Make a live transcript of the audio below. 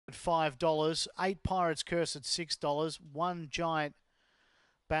$5. 8 Pirates Curse at $6. 1 Giant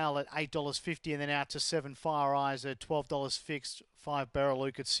Bale at $8.50, and then out to 7 Fire Eyes at $12 fixed. 5 Barrel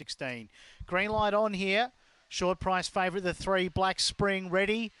Luke at $16. Green light on here. Short price favourite, the 3 Black Spring,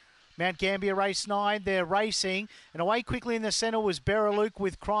 ready. Mt-Gambier Race-9, they're racing. And away quickly in the centre was Berriluke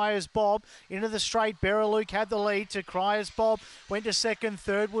with Cryer's Bob. Into the straight, Berriluke had the lead to Cryer's Bob. Went to second,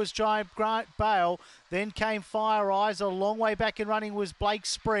 third was Giant Bale. Then came Fire Eyes. A long way back in running was Blake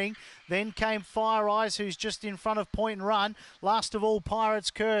Spring. Then came Fire Eyes, who's just in front of Point and Run. Last of all,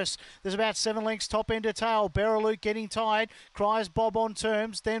 Pirate's Curse. There's about 7 lengths top end to tail. Berriluke getting tired. Cryer's Bob on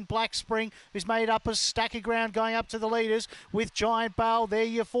terms. Then Black Spring, who's made up a stack of ground going up to the leaders with Giant Bale. There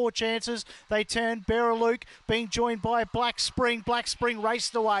your 4 chances. They turn. Berriluke being joined by Black Spring. Black Spring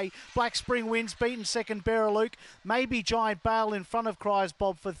raced away. Black Spring wins, beaten second Berriluke. Maybe Giant Bale in front of Cryer's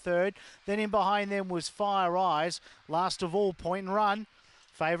Bob for third. Then in behind them was Fire Eyes. Last of all, Point and Run.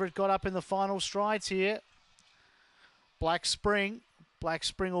 Favourite got up in the final strides here. Black Spring. Black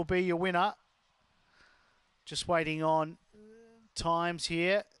Spring will be your winner. Just waiting on times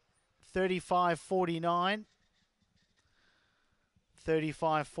here. 35.49.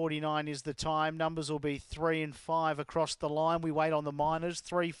 35.49 is the time. Numbers will be 3 and 5 across the line. We wait on the minors.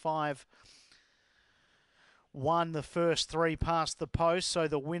 3, 5, 1. The first 3 past the post. So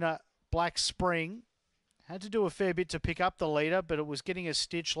the winner, Black Spring, had to do a fair bit to pick up the leader, but it was getting a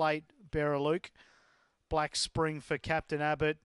stitch late, Berriluke. Black Spring for Captain Abbott.